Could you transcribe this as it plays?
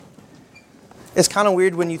It's kind of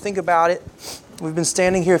weird when you think about it. We've been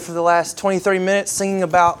standing here for the last 20, 30 minutes singing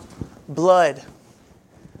about blood.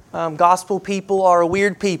 Gospel people are a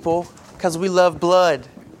weird people because we love blood.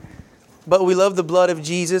 But we love the blood of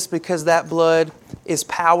Jesus because that blood is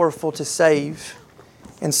powerful to save.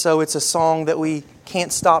 And so it's a song that we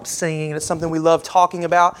can't stop singing. It's something we love talking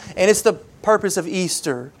about. And it's the purpose of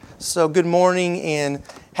Easter. So good morning and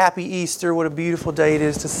happy Easter. What a beautiful day it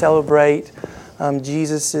is to celebrate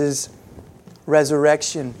Jesus'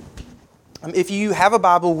 resurrection. If you have a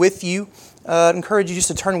Bible with you, I'd encourage you just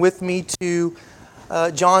to turn with me to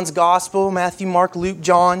John's Gospel, Matthew, Mark, Luke,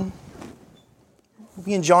 John. We'll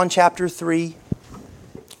be in John chapter 3.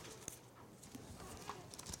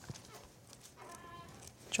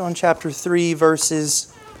 John chapter 3,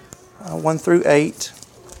 verses 1 through 8.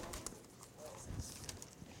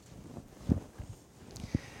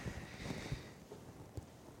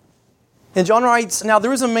 And John writes, "Now there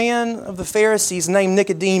was a man of the Pharisees named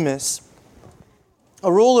Nicodemus, a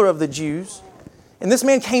ruler of the Jews. And this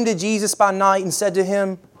man came to Jesus by night and said to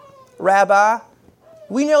him, 'Rabbi,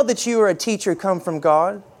 we know that you are a teacher come from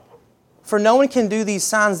God, for no one can do these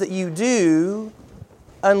signs that you do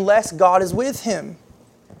unless God is with him.'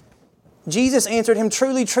 Jesus answered him,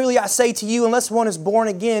 'Truly, truly, I say to you, unless one is born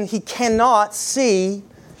again, he cannot see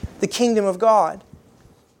the kingdom of God.'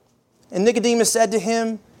 And Nicodemus said to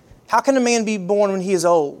him, 'How can a man be born when he is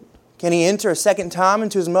old? Can he enter a second time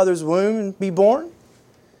into his mother's womb and be born?'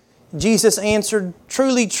 Jesus answered,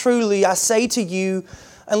 'Truly, truly, I say to you,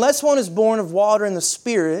 unless one is born of water and the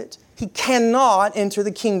Spirit, he cannot enter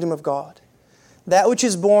the kingdom of God. That which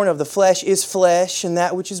is born of the flesh is flesh, and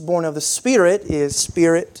that which is born of the Spirit is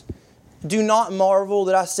spirit. Do not marvel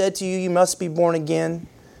that I said to you, you must be born again.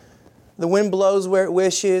 The wind blows where it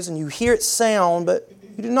wishes, and you hear its sound, but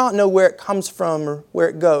you do not know where it comes from or where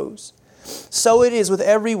it goes. So it is with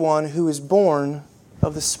everyone who is born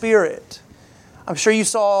of the Spirit.'" I'm sure you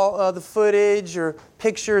saw the footage or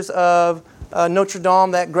pictures of Notre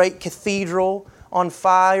Dame, that great cathedral on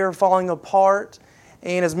fire, falling apart.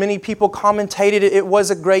 And as many people commentated, it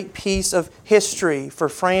was a great piece of history for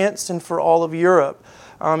France and for all of Europe.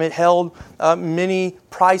 It held many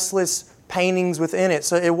priceless paintings within it.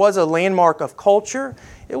 So it was a landmark of culture.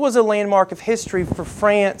 It was a landmark of history for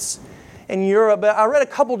France and Europe. But I read a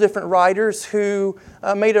couple different writers who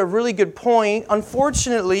made a really good point.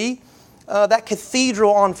 Unfortunately, that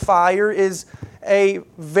cathedral on fire is a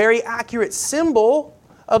very accurate symbol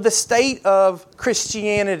of the state of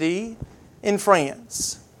Christianity in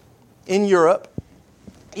France, in Europe,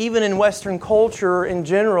 even in Western culture in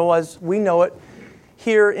general as we know it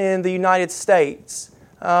here in the United States.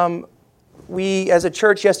 We, as a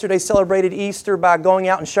church yesterday, celebrated Easter by going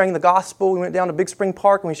out and sharing the gospel. We went down to Big Spring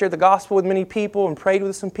Park and we shared the gospel with many people and prayed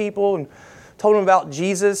with some people and told them about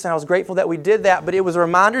Jesus, and I was grateful that we did that. But it was a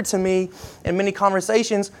reminder to me in many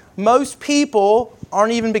conversations, most people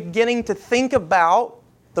aren't even beginning to think about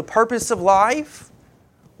the purpose of life,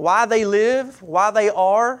 why they live, why they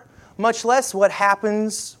are, much less what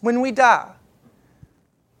happens when we die.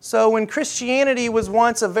 So when Christianity was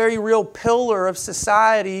once a very real pillar of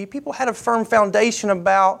society, people had a firm foundation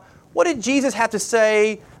about what did Jesus have to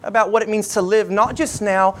say about what it means to live, not just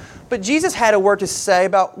now, but Jesus had a word to say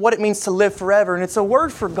about what it means to live forever, and it's a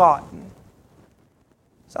word forgotten.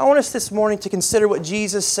 So I want us this morning to consider what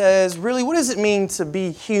Jesus says. Really, what does it mean to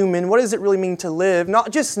be human? What does it really mean to live, not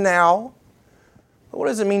just now, but what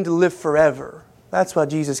does it mean to live forever? That's what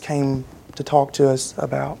Jesus came to talk to us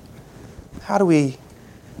about. How do we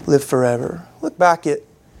live forever? Look back at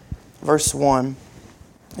verse 1.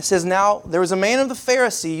 It says, "Now there was a man of the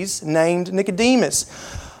Pharisees named Nicodemus,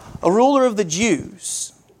 a ruler of the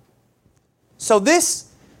Jews." So this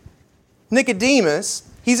Nicodemus,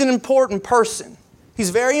 he's an important person. He's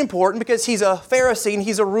very important because he's a Pharisee and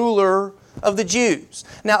he's a ruler of the Jews.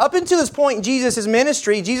 Now, up until this point in Jesus'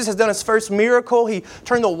 ministry, Jesus has done his first miracle. He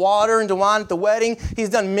turned the water into wine at the wedding. He's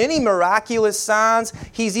done many miraculous signs.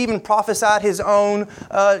 He's even prophesied his own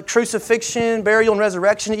crucifixion, burial, and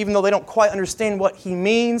resurrection, even though they don't quite understand what he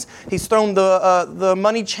means. He's thrown the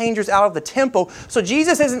money changers out of the temple. So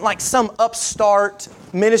Jesus isn't like some upstart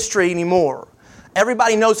ministry anymore.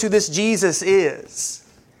 Everybody knows who this Jesus is.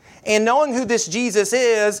 And knowing who this Jesus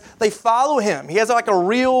is, they follow him. He has like a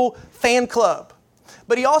real fan club.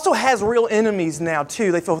 But he also has real enemies now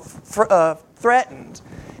too. They feel threatened.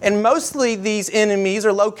 And mostly these enemies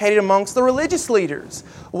are located amongst the religious leaders.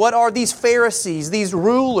 What are these Pharisees, these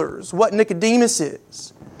rulers? What Nicodemus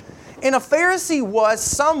is? And a Pharisee was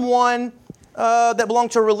someone that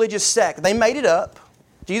belonged to a religious sect. They made it up.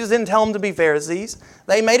 Jesus didn't tell them to be Pharisees.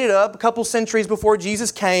 They made it up a couple centuries before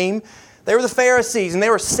Jesus came. They were the Pharisees, and they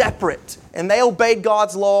were separate. And they obeyed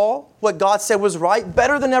God's law, what God said was right,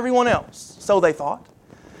 better than everyone else. So they thought.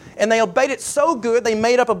 And they obeyed it so good, they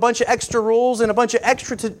made up a bunch of extra rules and a bunch of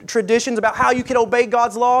extra traditions about how you could obey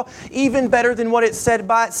God's law, even better than what it said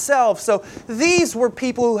by itself. So these were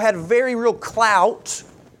people who had very real clout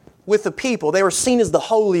with the people. They were seen as the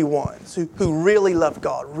holy ones who really loved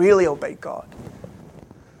God, really obeyed God.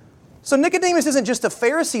 So Nicodemus isn't just a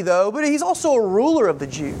Pharisee, though, but he's also a ruler of the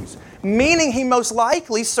Jews, meaning he most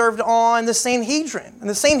likely served on the Sanhedrin. And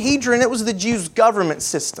the Sanhedrin, it was the Jews' government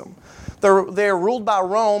system. They're ruled by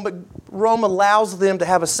Rome, but Rome allows them to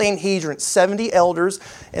have a Sanhedrin, 70 elders,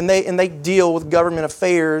 and they deal with government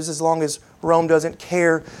affairs as long as Rome doesn't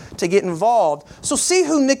care to get involved. So see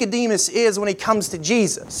who Nicodemus is when he comes to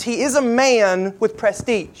Jesus. He is a man with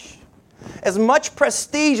prestige. As much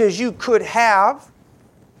prestige as you could have,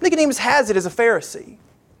 Nicodemus has it as a Pharisee.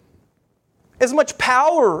 As much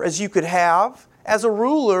power as you could have as a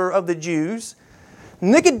ruler of the Jews,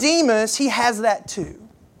 Nicodemus, he has that too.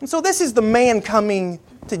 And so this is the man coming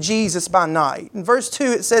to Jesus by night. In verse 2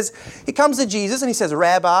 it says, he comes to Jesus and he says,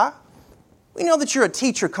 Rabbi, we know that you're a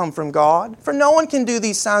teacher come from God, for no one can do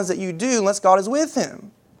these signs that you do unless God is with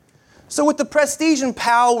him. So with the prestige and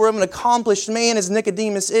power of an accomplished man as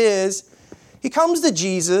Nicodemus is, he comes to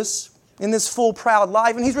Jesus in this full, proud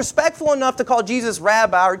life, and he's respectful enough to call Jesus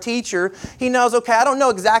rabbi or teacher. He knows, okay, I don't know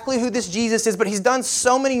exactly who this Jesus is, but he's done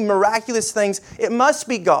so many miraculous things, it must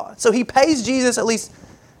be God. So he pays Jesus at least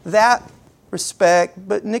that respect,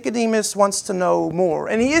 but Nicodemus wants to know more,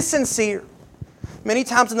 and he is sincere. Many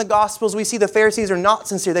times in the Gospels we see the Pharisees are not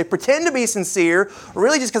sincere. They pretend to be sincere,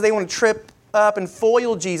 really just because they want to trip up and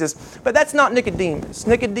foil Jesus. But that's not Nicodemus.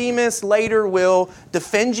 Nicodemus later will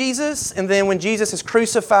defend Jesus, and then when Jesus is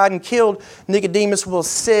crucified and killed, Nicodemus will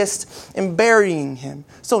assist in burying him.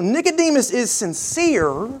 So Nicodemus is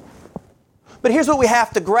sincere, but here's what we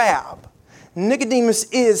have to grab. Nicodemus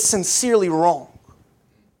is sincerely wrong.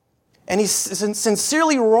 And he's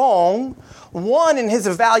sincerely wrong, one, in his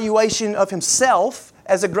evaluation of himself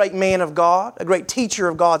as a great man of God, a great teacher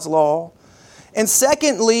of God's law. And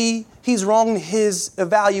secondly, he's wrong in his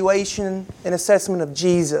evaluation and assessment of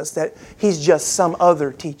Jesus, that he's just some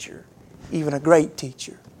other teacher, even a great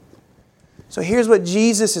teacher. So here's what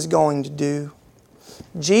Jesus is going to do.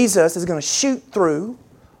 Jesus is going to shoot through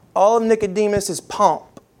all of Nicodemus'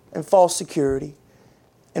 pomp and false security.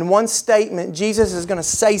 In one statement, Jesus is going to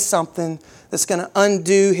say something that's going to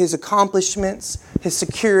undo his accomplishments, his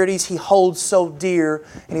securities he holds so dear,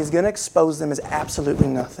 and he's going to expose them as absolutely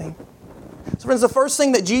nothing. So friends, the first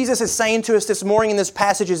thing that Jesus is saying to us this morning in this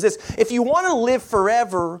passage is this. If you want to live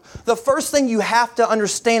forever, the first thing you have to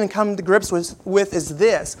understand and come to grips with is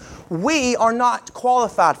this. We are not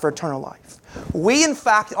qualified for eternal life. We, in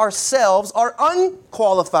fact, ourselves are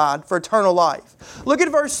unqualified for eternal life. Look at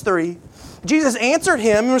verse 3. Jesus answered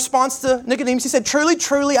him in response to Nicodemus. He said, Truly,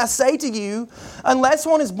 truly, I say to you, unless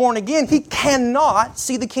one is born again, he cannot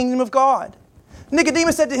see the kingdom of God.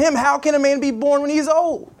 Nicodemus said to him, How can a man be born when he is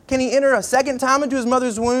old? Can he enter a second time into his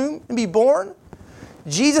mother's womb and be born?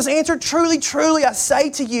 Jesus answered, Truly, truly, I say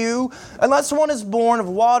to you, unless one is born of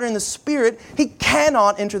water and the Spirit, he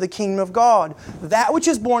cannot enter the kingdom of God. That which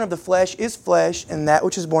is born of the flesh is flesh, and that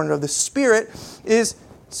which is born of the Spirit is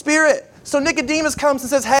spirit. So Nicodemus comes and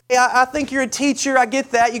says, Hey, I think you're a teacher. I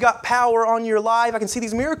get that. You got power on your life. I can see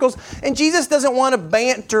these miracles. And Jesus doesn't want to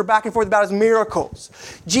banter back and forth about his miracles.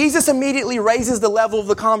 Jesus immediately raises the level of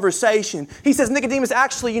the conversation. He says, Nicodemus,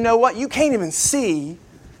 actually, you know what? You can't even see.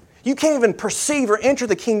 You can't even perceive or enter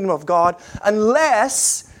the kingdom of God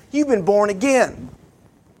unless you've been born again.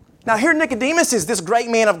 Now here Nicodemus is this great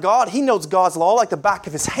man of God. He knows God's law like the back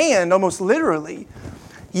of his hand, almost literally.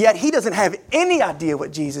 Yet he doesn't have any idea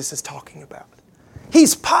what Jesus is talking about.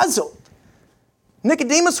 He's puzzled.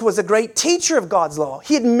 Nicodemus was a great teacher of God's law.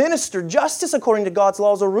 He administered justice according to God's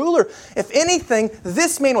law as a ruler. If anything,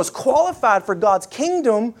 this man was qualified for God's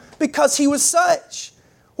kingdom because he was such.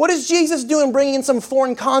 What is Jesus doing bringing in some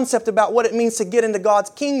foreign concept about what it means to get into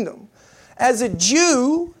God's kingdom? As a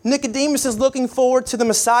Jew, Nicodemus is looking forward to the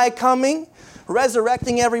Messiah coming,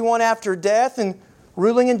 resurrecting everyone after death, and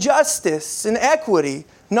ruling in justice and equity,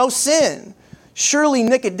 no sin. Surely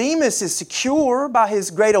Nicodemus is secure by his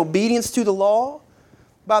great obedience to the law,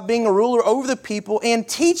 by being a ruler over the people and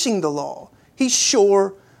teaching the law. He's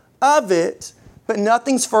sure of it, but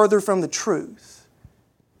nothing's further from the truth.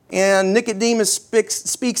 And Nicodemus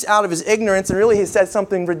speaks out of his ignorance, and really he says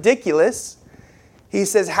something ridiculous. He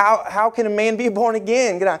says, how can a man be born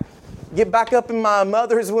again? Can I get back up in my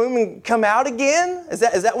mother's womb and come out again? Is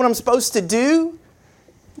that what I'm supposed to do?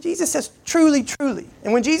 Jesus says, truly, truly.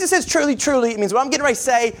 And when Jesus says truly, truly, it means what I'm getting ready to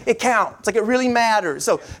say, it counts. Like it really matters.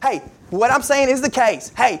 So, hey, what I'm saying is the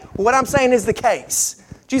case. Hey, what I'm saying is the case.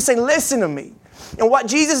 Jesus saying, listen to me. And what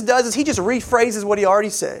Jesus does is he just rephrases what he already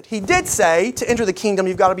said. He did say, to enter the kingdom,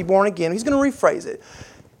 you've got to be born again. He's going to rephrase it.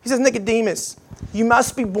 He says, Nicodemus, you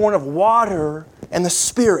must be born of water and the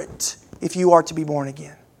Spirit if you are to be born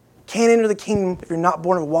again. Can't enter the kingdom if you're not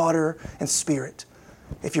born of water and Spirit.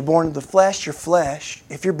 If you're born of the flesh, you're flesh.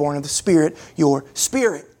 If you're born of the Spirit, you're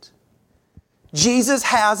spirit. Jesus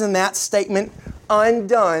has in that statement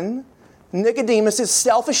undone Nicodemus'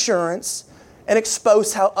 self-assurance and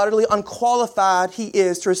exposed how utterly unqualified he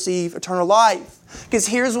is to receive eternal life. Because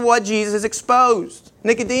here's what Jesus has exposed.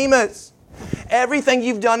 Nicodemus, everything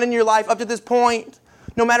you've done in your life up to this point,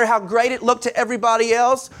 no matter how great it looked to everybody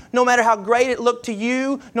else, no matter how great it looked to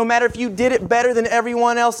you, no matter if you did it better than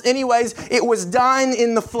everyone else anyways, it was done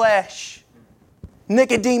in the flesh.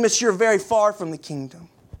 Nicodemus, you're very far from the kingdom.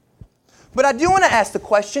 But I do want to ask the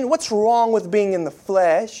question, what's wrong with being in the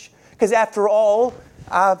flesh? Because after all,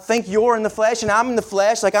 I think you're in the flesh and I'm in the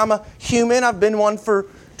flesh. Like I'm a human. I've been one for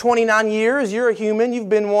 29 years. You're a human. You've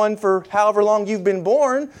been one for however long you've been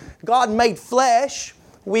born. God made flesh.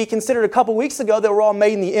 We considered a couple weeks ago that we're all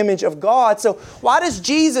made in the image of God. So why does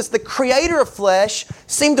Jesus, the creator of flesh,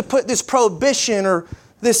 seem to put this prohibition or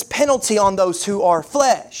this penalty on those who are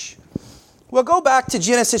flesh? Well, go back to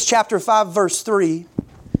Genesis chapter 5, verse 3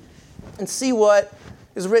 and see what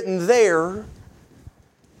is written there.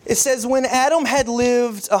 It says, when Adam had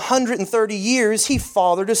lived 130 years, he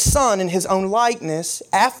fathered a son in his own likeness,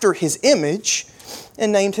 after his image,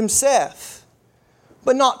 and named him Seth.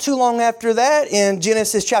 But not too long after that, in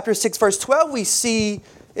Genesis chapter 6, verse 12, we see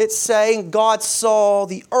it saying, God saw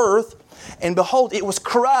the earth, and behold, it was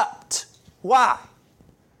corrupt. Why?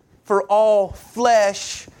 For all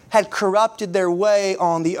flesh had corrupted their way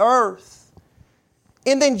on the earth.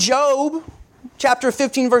 And then Job, chapter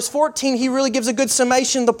 15, verse 14, he really gives a good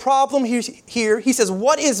summation of the problem here. He says,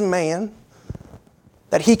 what is man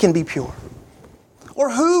that he can be pure? Or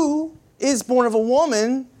who is born of a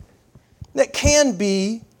woman that can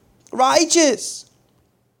be righteous?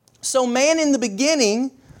 So man in the beginning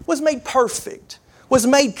was made perfect, was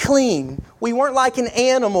made clean. We weren't like an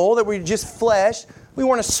animal that were just flesh. We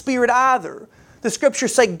weren't a spirit either. The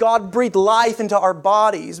Scriptures say God breathed life into our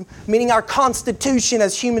bodies, meaning our constitution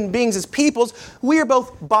as human beings, as peoples, we are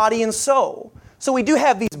both body and soul. So we do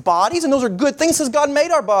have these bodies, and those are good things because God made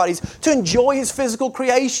our bodies to enjoy His physical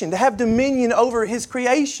creation, to have dominion over His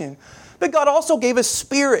creation. But God also gave us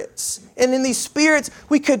spirits. And in these spirits,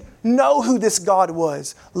 we could know who this God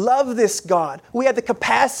was, love this God. We had the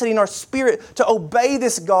capacity in our spirit to obey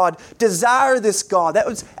this God, desire this God. That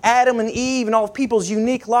was Adam and Eve and all of people's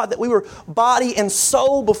unique lot, that we were body and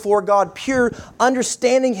soul before God, pure,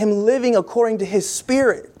 understanding Him, living according to His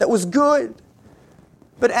Spirit. That was good.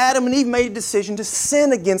 But Adam and Eve made a decision to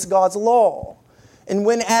sin against God's law. And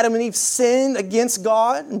when Adam and Eve sinned against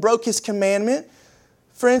God and broke His commandment,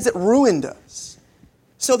 friends, it ruined us.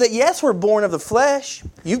 So that yes, we're born of the flesh.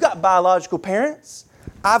 You've got biological parents.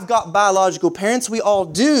 I've got biological parents. We all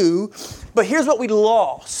do. But here's what we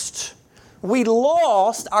lost. We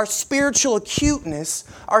lost our spiritual acuteness,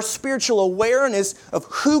 our spiritual awareness of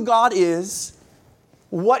who God is,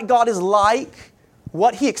 what God is like,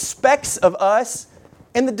 what He expects of us,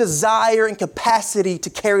 and the desire and capacity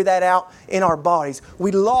to carry that out in our bodies.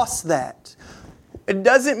 We lost that. It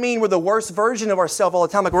doesn't mean we're the worst version of ourselves all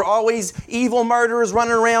the time. Like we're always evil murderers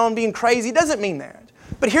running around being crazy. It doesn't mean that.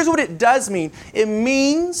 But here's what it does mean. It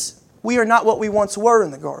means we are not what we once were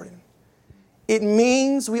in the garden. It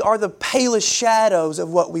means we are the palest shadows of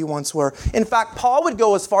what we once were. In fact, Paul would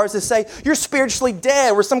go as far as to say, you're spiritually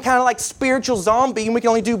dead. We're some kind of like spiritual zombie and we can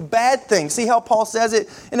only do bad things. See how Paul says it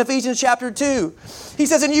in Ephesians chapter 2. He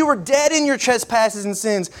says, and you were dead in your trespasses and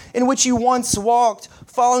sins in which you once walked,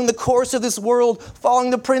 following the course of this world, following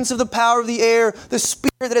the prince of the power of the air, the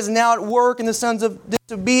spirit that is now at work in the sons of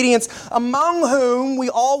disobedience, among whom we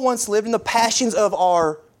all once lived in the passions of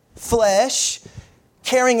our flesh,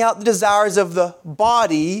 carrying out the desires of the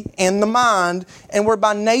body and the mind, and were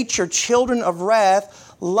by nature children of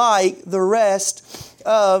wrath like the rest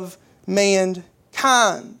of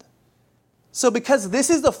mankind. So because this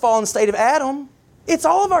is the fallen state of Adam, it's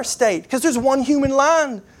all of our state, because there's one human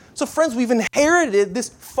line. So friends, we've inherited this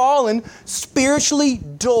fallen, spiritually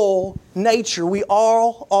dull nature. We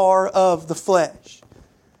all are of the flesh.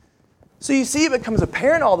 So you see, it becomes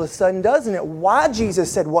apparent all of a sudden, doesn't it, why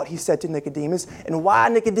Jesus said what He said to Nicodemus and why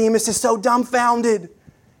Nicodemus is so dumbfounded.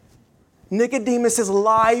 Nicodemus'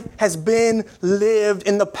 life has been lived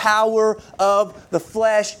in the power of the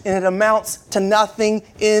flesh, and it amounts to nothing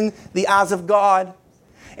in the eyes of God.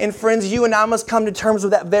 And friends, you and I must come to terms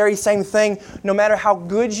with that very same thing. No matter how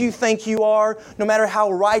good you think you are, no matter how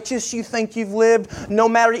righteous you think you've lived, no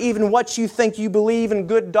matter even what you think you believe in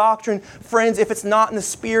good doctrine, friends, if it's not in the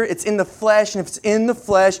Spirit, it's in the flesh. And if it's in the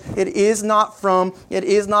flesh, it is not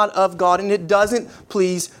of God, and it doesn't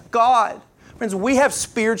please God. Friends, we have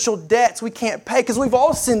spiritual debts we can't pay because we've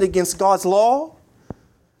all sinned against God's law.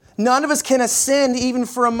 None of us can ascend even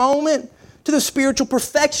for a moment to the spiritual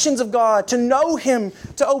perfections of God, to know Him,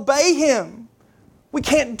 to obey Him. We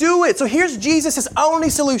can't do it. So here's Jesus' only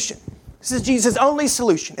solution. This is Jesus' only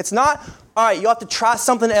solution. It's not, all right, you have to try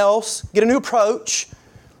something else, get a new approach.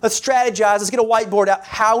 Let's strategize. Let's get a whiteboard out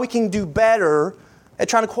how we can do better at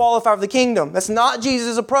trying to qualify for the kingdom. That's not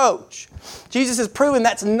Jesus' approach. Jesus has proven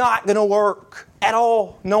that's not going to work at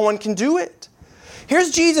all. No one can do it. Here's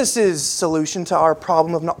Jesus' solution to our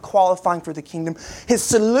problem of not qualifying for the kingdom. His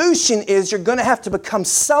solution is you're going to have to become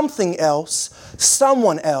something else,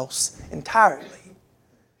 someone else entirely.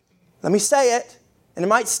 Let me say it, and it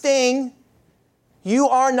might sting. You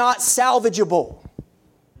are not salvageable.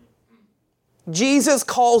 Jesus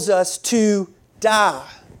calls us to die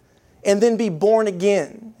and then be born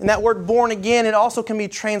again. And that word born again, it also can be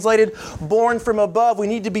translated born from above. We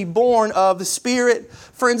need to be born of the Spirit.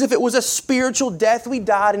 Friends, if it was a spiritual death we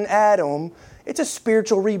died in Adam, it's a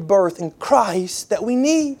spiritual rebirth in Christ that we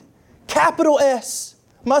need. Capital S,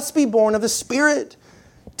 must be born of the Spirit.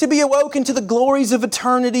 To be awoken to the glories of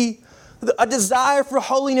eternity, a desire for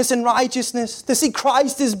holiness and righteousness, to see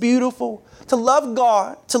Christ as beautiful, to love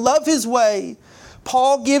God, to love His way.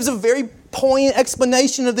 Paul gives a very poignant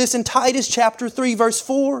explanation of this in Titus chapter 3, verse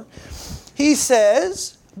 4. He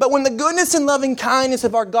says, "But when the goodness and loving kindness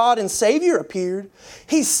of our God and Savior appeared,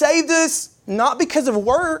 He saved us not because of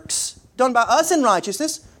works done by us in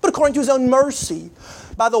righteousness, but according to His own mercy,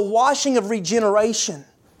 by the washing of regeneration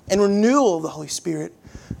and renewal of the Holy Spirit,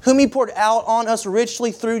 whom He poured out on us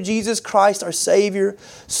richly through Jesus Christ our Savior,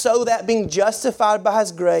 so that being justified by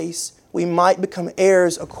His grace, we might become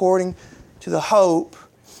heirs according to the hope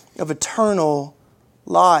of eternal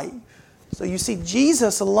life." So you see,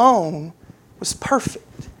 Jesus alone was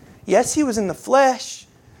perfect. Yes, He was in the flesh,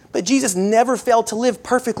 but Jesus never failed to live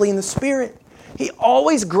perfectly in the Spirit. He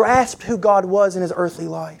always grasped who God was in His earthly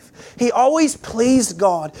life. He always pleased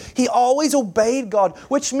God. He always obeyed God,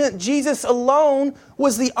 which meant Jesus alone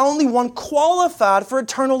was the only one qualified for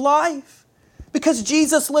eternal life. Because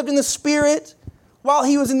Jesus lived in the Spirit while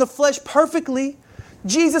He was in the flesh perfectly,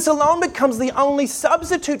 Jesus alone becomes the only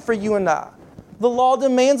substitute for you and I. The law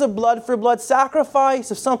demands a blood for blood sacrifice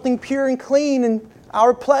of something pure and clean in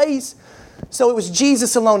our place. So it was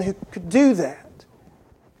Jesus alone who could do that,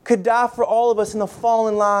 could die for all of us in the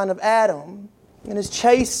fallen line of Adam. And as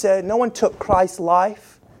Chase said, no one took Christ's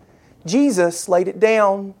life. Jesus laid it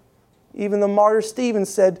down. Even the martyr Stephen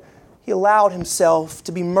said He allowed Himself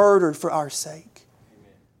to be murdered for our sake.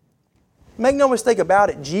 Make no mistake about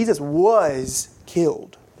it, Jesus was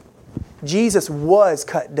killed. Jesus was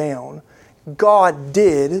cut down. God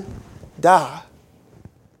did die.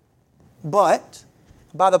 But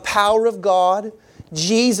by the power of God,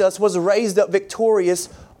 Jesus was raised up victorious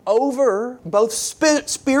over both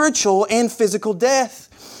spiritual and physical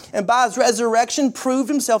death. And by His resurrection proved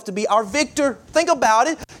Himself to be our victor. Think about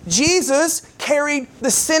it. Jesus carried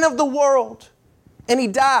the sin of the world and He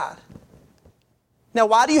died. Now,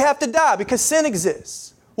 why do you have to die? Because sin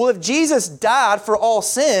exists. Well, if Jesus died for all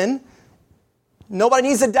sin, nobody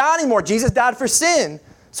needs to die anymore. Jesus died for sin.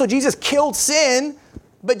 So Jesus killed sin,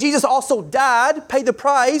 but Jesus also died, paid the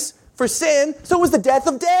price for sin, so it was the death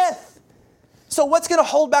of death. So what's going to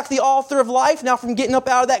hold back the author of life now from getting up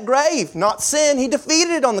out of that grave? Not sin. He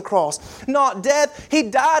defeated it on the cross. Not death. He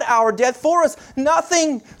died our death for us.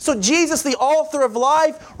 Nothing. So Jesus, the author of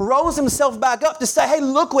life, rose Himself back up to say, hey,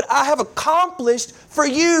 look what I have accomplished for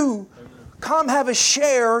you. Come have a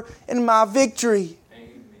share in my victory.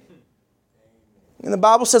 And the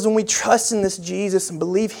Bible says when we trust in this Jesus and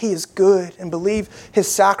believe He is good and believe His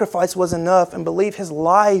sacrifice was enough and believe His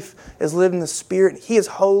life is lived in the Spirit, He is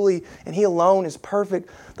holy and He alone is perfect,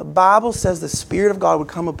 the Bible says the Spirit of God would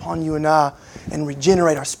come upon you and I and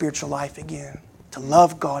regenerate our spiritual life again, to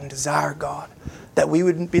love God and desire God, that we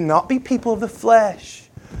would not be people of the flesh,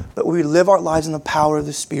 but we would live our lives in the power of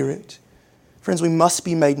the Spirit. Friends, we must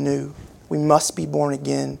be made new. We must be born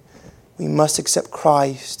again. We must accept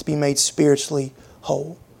Christ to be made spiritually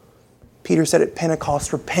whole. Peter said at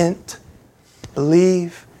Pentecost, repent,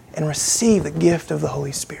 believe, and receive the gift of the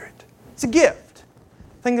Holy Spirit. It's a gift.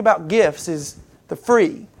 The thing about gifts is they're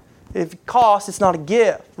free. If it costs, it's not a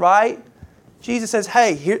gift, right? Jesus says,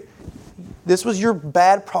 hey, here, this was your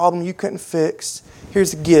bad problem you couldn't fix.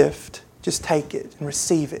 Here's a gift. Just take it and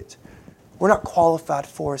receive it. We're not qualified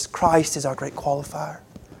for it. Christ is our great qualifier.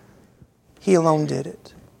 He alone did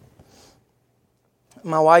it.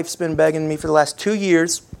 My wife's been begging me for the last 2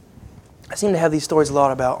 years. I seem to have these stories a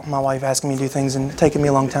lot about my wife asking me to do things and taking me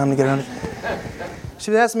a long time to get around it. She's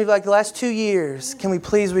been asking me for like the last 2 years, can we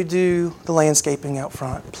please redo the landscaping out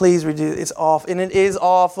front? Please redo it. It's awful. And it is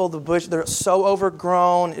awful. The bush, they're so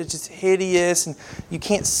overgrown. It's just hideous. And you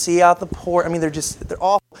can't see out the porch. I mean, they're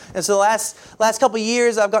awful. And so the last couple of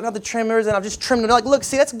years, I've gotten out the trimmers and I've just trimmed them. Like, look,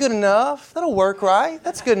 see, that's good enough. That'll work, right?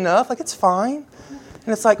 That's good enough. Like, it's fine. And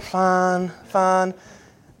it's like, fine.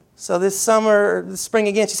 So this spring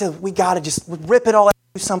again, she said, we got to just rip it all out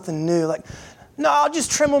and do something new. Like, no, I'll just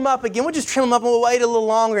trim them up again. We'll just trim them up and we'll wait a little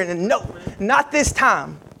longer. And no, not this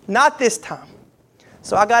time. Not this time.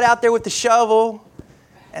 So I got out there with the shovel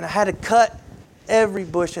and I had to cut every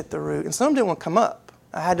bush at the root. And some of them didn't want to come up.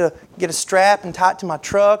 I had to get a strap and tie it to my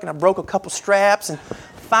truck, and I broke a couple straps. And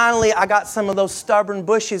finally, I got some of those stubborn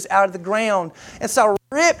bushes out of the ground. And so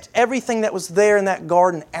I ripped everything that was there in that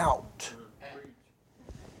garden out.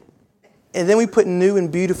 And then we put new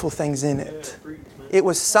and beautiful things in it. It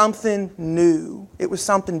was something new. It was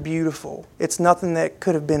something beautiful. It's nothing that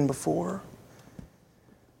could have been before.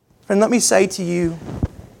 Friend, let me say to you,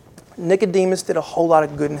 Nicodemus did a whole lot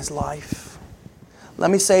of good in his life. Let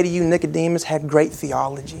me say to you, Nicodemus had great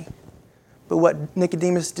theology. But what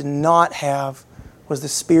Nicodemus did not have was the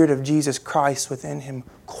Spirit of Jesus Christ within him,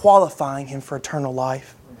 qualifying him for eternal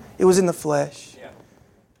life. It was in the flesh.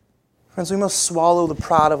 Friends, we must swallow the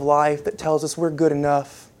pride of life that tells us we're good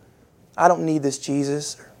enough. I don't need this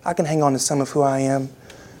Jesus. I can hang on to some of who I am.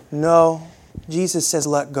 No, Jesus says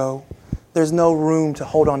let go. There's no room to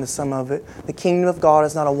hold on to some of it. The kingdom of God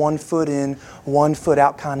is not a 1 foot in, 1 foot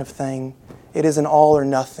out kind of thing. It is an all or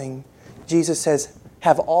nothing. Jesus says,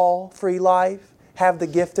 have all free life, have the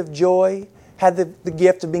gift of joy, have the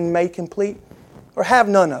gift of being made complete, or have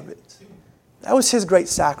none of it. That was His great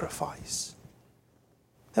sacrifice.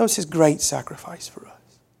 That was His great sacrifice for us.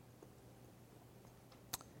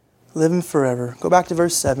 Living forever. Go back to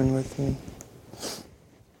verse 7 with me.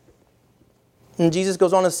 And Jesus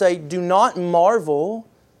goes on to say, do not marvel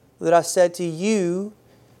that I said to you,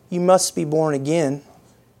 you must be born again.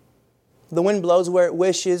 The wind blows where it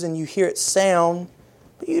wishes and you hear its sound,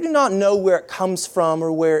 but you do not know where it comes from or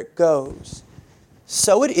where it goes.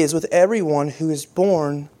 So it is with everyone who is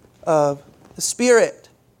born of the Spirit.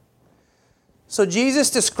 So Jesus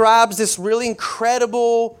describes this really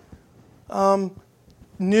incredible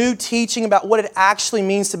new teaching about what it actually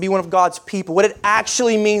means to be one of God's people, what it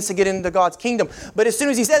actually means to get into God's kingdom. But as soon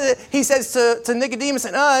as He says it, He says to Nicodemus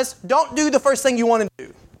and us, don't do the first thing you want to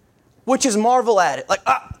do, which is marvel at it. Like,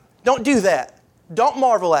 don't do that. Don't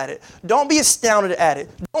marvel at it. Don't be astounded at it.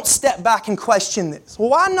 Don't step back and question this. Well,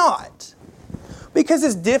 why not? Because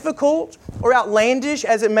as difficult or outlandish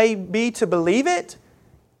as it may be to believe it,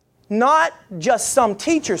 not just some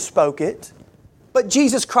teacher spoke it, but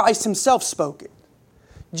Jesus Christ Himself spoke it.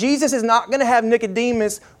 Jesus is not going to have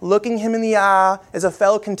Nicodemus looking him in the eye as a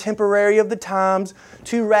fellow contemporary of the times,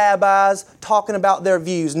 two rabbis talking about their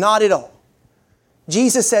views. Not at all.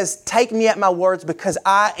 Jesus says, take me at my words because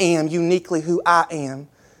I am uniquely who I am.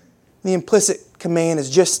 The implicit command is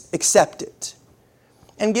just accept it.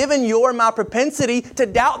 And given your and my propensity to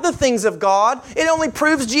doubt the things of God, it only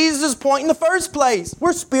proves Jesus' point in the first place.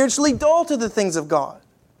 We're spiritually dull to the things of God.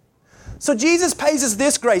 So Jesus pays us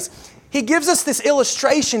this grace. He gives us this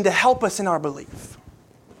illustration to help us in our belief.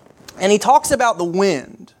 And He talks about the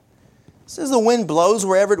wind. He says the wind blows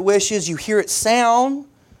wherever it wishes. You hear its sound,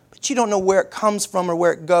 but you don't know where it comes from or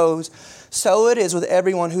where it goes. So it is with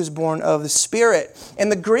everyone who's born of the Spirit.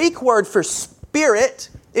 And the Greek word for spirit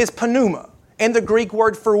is pneuma. And the Greek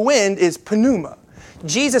word for wind is pneuma.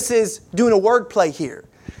 Jesus is doing a wordplay here.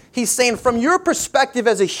 He's saying from your perspective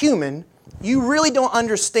as a human, you really don't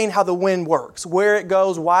understand how the wind works, where it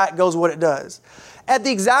goes, why it goes, what it does. At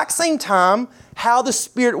the exact same time, how the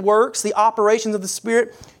Spirit works, the operations of the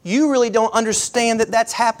Spirit, you really don't understand that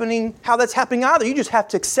that's happening, how that's happening either. You just have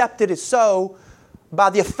to accept it as so by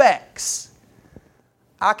the effects.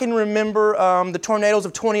 I can remember the tornadoes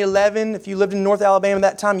of 2011. If you lived in North Alabama at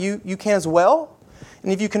that time, you can as well.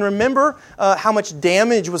 And if you can remember how much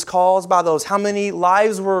damage was caused by those, how many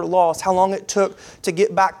lives were lost, how long it took to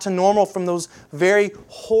get back to normal from those very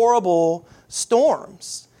horrible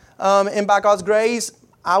storms. And by God's grace,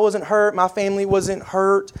 I wasn't hurt, my family wasn't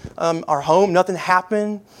hurt, our home, nothing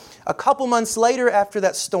happened. A couple months later after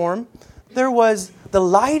that storm, There was the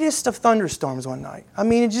lightest of thunderstorms one night. I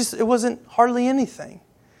mean, it wasn't hardly anything.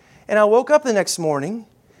 And I woke up the next morning,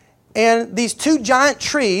 and these two giant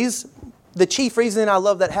trees, the chief reason I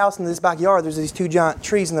love that house in this backyard, there's these two giant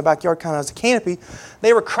trees in the backyard kind of as a canopy,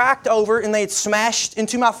 they were cracked over and they had smashed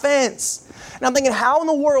into my fence. And I'm thinking, how in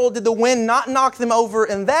the world did the wind not knock them over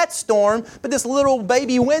in that storm, but this little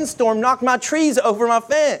baby windstorm knocked my trees over my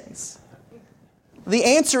fence? The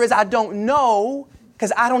answer is I don't know,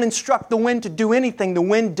 because I don't instruct the wind to do anything. The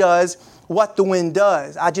wind does what the wind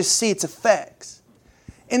does. I just see its effects.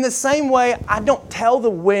 In the same way, I don't tell the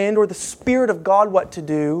wind or the Spirit of God what to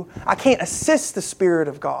do. I can't assist the Spirit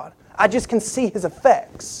of God. I just can see His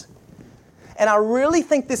effects. And I really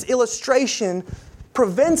think this illustration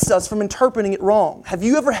prevents us from interpreting it wrong. Have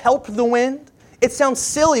you ever helped the wind? It sounds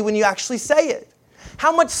silly when you actually say it.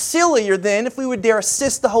 How much sillier then if we would dare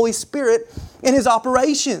assist the Holy Spirit in His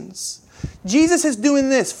operations? Jesus is doing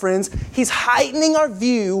this, friends. He's heightening our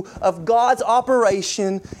view of God's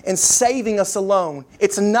operation and saving us alone.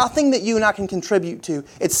 It's nothing that you and I can contribute to.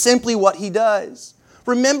 It's simply what He does.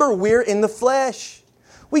 Remember, we're in the flesh.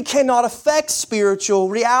 We cannot affect spiritual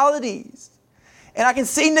realities. And I can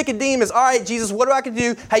see Nicodemus, all right, Jesus, what do I can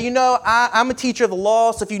do? Hey, I'm a teacher of the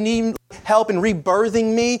law, so if you need help in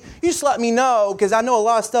rebirthing me, you just let me know, because I know a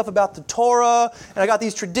lot of stuff about the Torah, and I got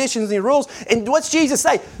these traditions and these rules. And what's Jesus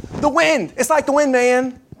say? The wind. It's like the wind,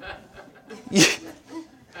 man.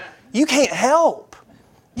 You can't help.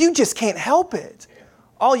 You just can't help it.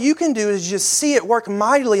 All you can do is just see it work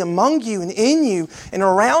mightily among you and in you and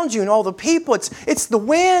around you and all the people. It's the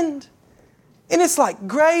wind. And it's like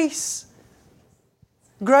grace.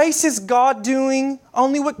 Grace is God doing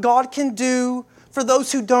only what God can do for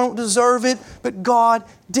those who don't deserve it, but God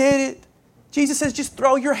did it. Jesus says, just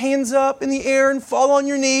throw your hands up in the air and fall on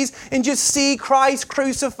your knees and just see Christ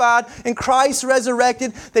crucified and Christ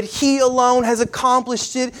resurrected, that He alone has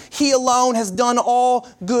accomplished it. He alone has done all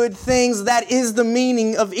good things. That is the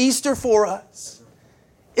meaning of Easter for us.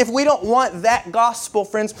 If we don't want that gospel,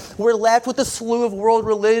 friends, we're left with a slew of world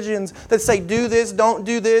religions that say, do this, don't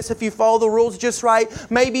do this. If you follow the rules just right,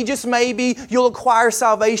 maybe, just maybe, you'll acquire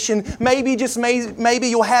salvation. Maybe, just maybe,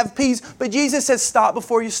 you'll have peace. But Jesus says, stop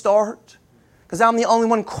before you start, because I'm the only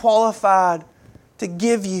one qualified to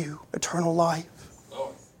give you eternal life.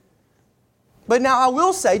 But now I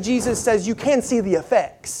will say, Jesus says you can see the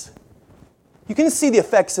effects. You can see the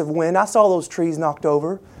effects of wind. I saw those trees knocked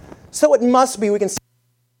over. So it must be we can see.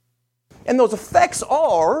 And those effects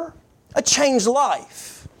are a changed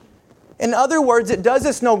life. In other words, it does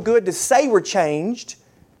us no good to say we're changed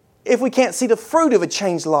if we can't see the fruit of a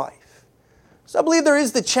changed life. So I believe there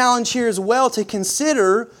is the challenge here as well to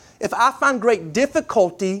consider, if I find great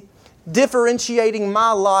difficulty differentiating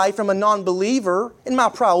my life from a non-believer in my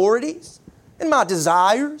priorities, in my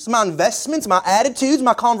desires, my investments, my attitudes,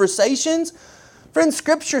 my conversations. Friends,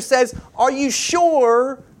 Scripture says, are you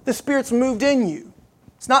sure the Spirit's moved in you?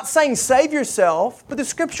 It's not saying save yourself, but the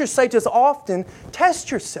Scriptures say to us often,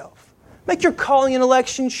 test yourself. Make your calling and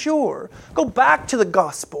election sure. Go back to the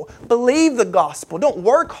gospel. Believe the gospel. Don't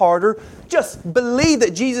work harder. Just believe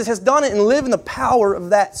that Jesus has done it and live in the power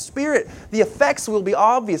of that Spirit. The effects will be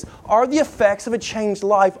obvious. Are the effects of a changed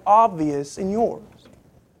life obvious in yours?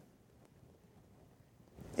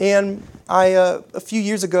 And a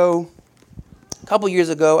couple years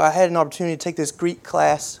ago, I had an opportunity to take this Greek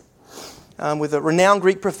class with a renowned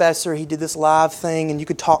Greek professor. He did this live thing, and you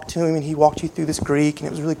could talk to him, and he walked you through this Greek, and it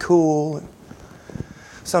was really cool. And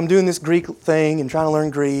so I'm doing this Greek thing and trying to learn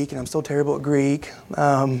Greek, and I'm still terrible at Greek.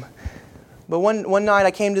 But one night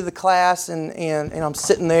I came to the class, and I'm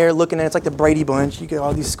sitting there looking at it. It's like the Brady Bunch. You get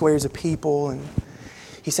all these squares of people, and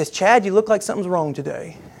he says, Chad, you look like something's wrong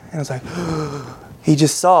today. And I was like, he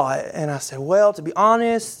just saw it. And I said, well, to be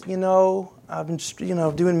honest, I've been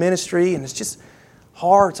doing ministry, and it's just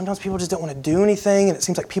hard. Sometimes people just don't want to do anything, and it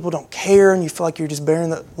seems like people don't care, and you feel like you're just bearing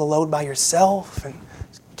the load by yourself, and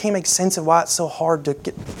can't make sense of why it's so hard to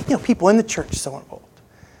get people in the church so involved.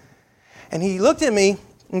 And he looked at me,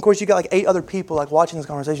 and of course you got like 8 other people like watching this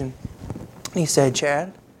conversation, and he said,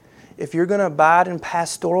 Chad, if you're going to abide in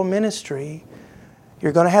pastoral ministry,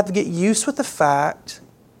 you're going to have to get used with the fact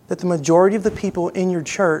that the majority of the people in your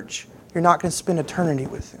church, you're not going to spend eternity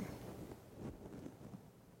with them.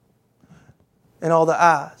 And all the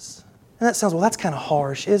eyes. And that sounds, well, that's kind of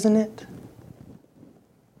harsh, isn't it?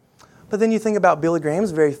 But then you think about Billy Graham's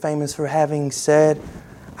very famous for having said,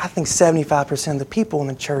 I think 75% of the people in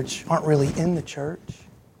the church aren't really in the church.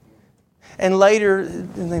 And later,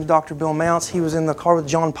 his name's Dr. Bill Mounts, he was in the car with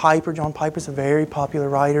John Piper. John Piper's a very popular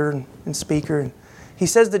writer and speaker. And he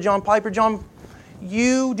says to John Piper, John,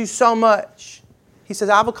 you do so much. He He says,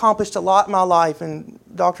 I've accomplished a lot in my life, and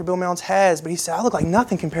Dr. Bill Mounds has, but he said, I look like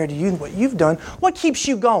nothing compared to you and what you've done. What keeps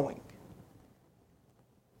you going?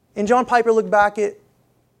 And John Piper looked back at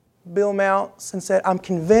Bill Mounds and said, I'm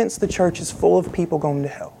convinced the church is full of people going to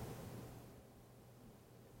hell.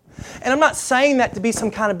 And I'm not saying that to be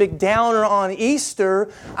some kind of big downer on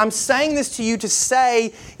Easter. I'm saying this to you to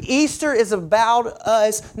say Easter is about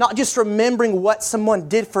us not just remembering what someone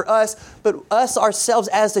did for us, but us ourselves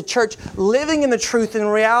as the church living in the truth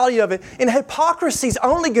and reality of it. And hypocrisy is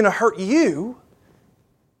only going to hurt you.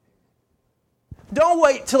 Don't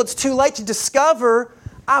wait till it's too late to discover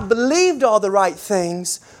I believed all the right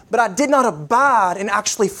things, but I did not abide and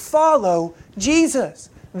actually follow Jesus.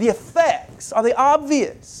 The effects, are they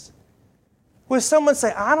obvious? Will someone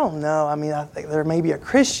say, I don't know, I think they're maybe a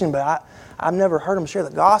Christian, but I've never heard them share the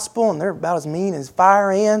gospel, and they're about as mean as fire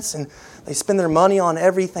ants, and they spend their money on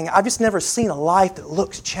everything. I've just never seen a life that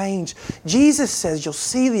looks changed. Jesus says you'll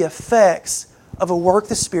see the effects of a work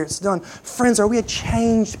the Spirit's done. Friends, are we a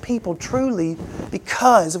changed people truly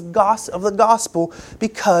because of the gospel,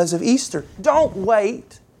 because of Easter? Don't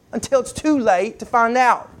wait until it's too late to find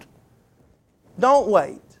out. Don't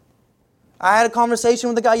wait. I had a conversation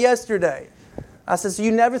with a guy yesterday. I said, so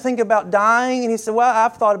you never think about dying? And he said, well,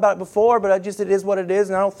 I've thought about it before, but it is what it is,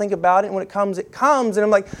 and I don't think about it. And when it comes, it comes. And I'm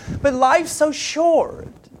like, but life's so short.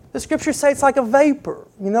 The Scriptures say it's like a vapor.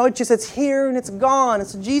 It's here and it's gone. And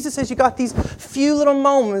so Jesus says you got these few little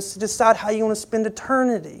moments to decide how you want to spend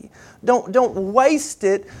eternity. Don't waste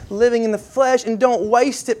it living in the flesh, and don't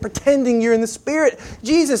waste it pretending you're in the Spirit.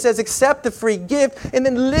 Jesus says accept the free gift and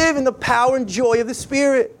then live in the power and joy of the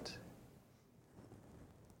Spirit.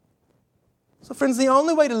 So friends, the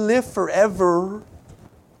only way to live forever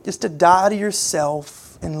is to die to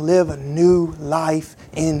yourself and live a new life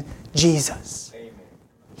in Jesus. Amen.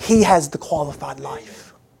 He has the qualified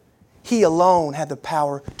life. He alone had the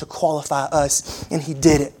power to qualify us, and He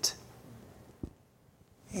did it.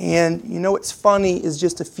 And what's funny is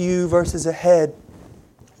just a few verses ahead,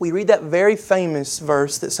 we read that very famous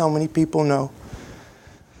verse that so many people know.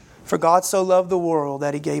 For God so loved the world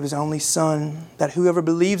that He gave His only Son, that whoever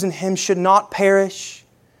believes in Him should not perish,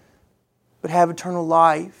 but have eternal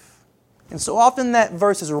life. And so often that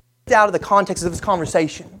verse is ripped out of the context of this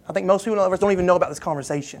conversation. I think most people in the verse don't even know about this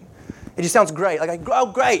conversation. It just sounds great. Like, oh,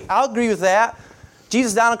 great, I'll agree with that.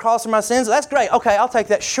 Jesus died on the cross for my sins. That's great. Okay, I'll take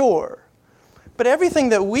that, sure. But everything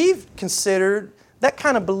that we've considered, that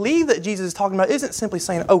kind of belief that Jesus is talking about isn't simply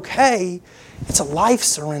saying, okay, it's a life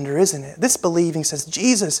surrender, isn't it? This believing says,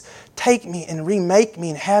 Jesus, take me and remake me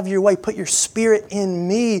and have your way. Put your Spirit in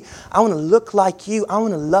me. I want to look like you. I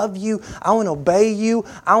want to love you. I want to obey you.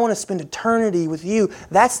 I want to spend eternity with you.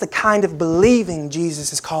 That's the kind of believing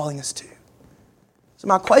Jesus is calling us to. So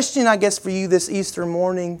my question, I guess, for you this Easter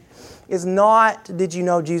morning is not, did you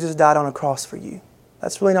know Jesus died on a cross for you?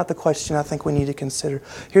 That's really not the question I think we need to consider.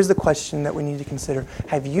 Here's the question that we need to consider.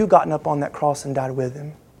 Have you gotten up on that cross and died with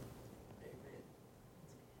Him?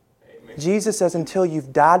 Amen. Jesus says until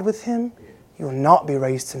you've died with Him, you will not be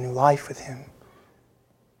raised to new life with Him.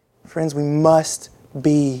 Friends, we must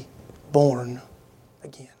be born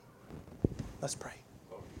again. Let's pray.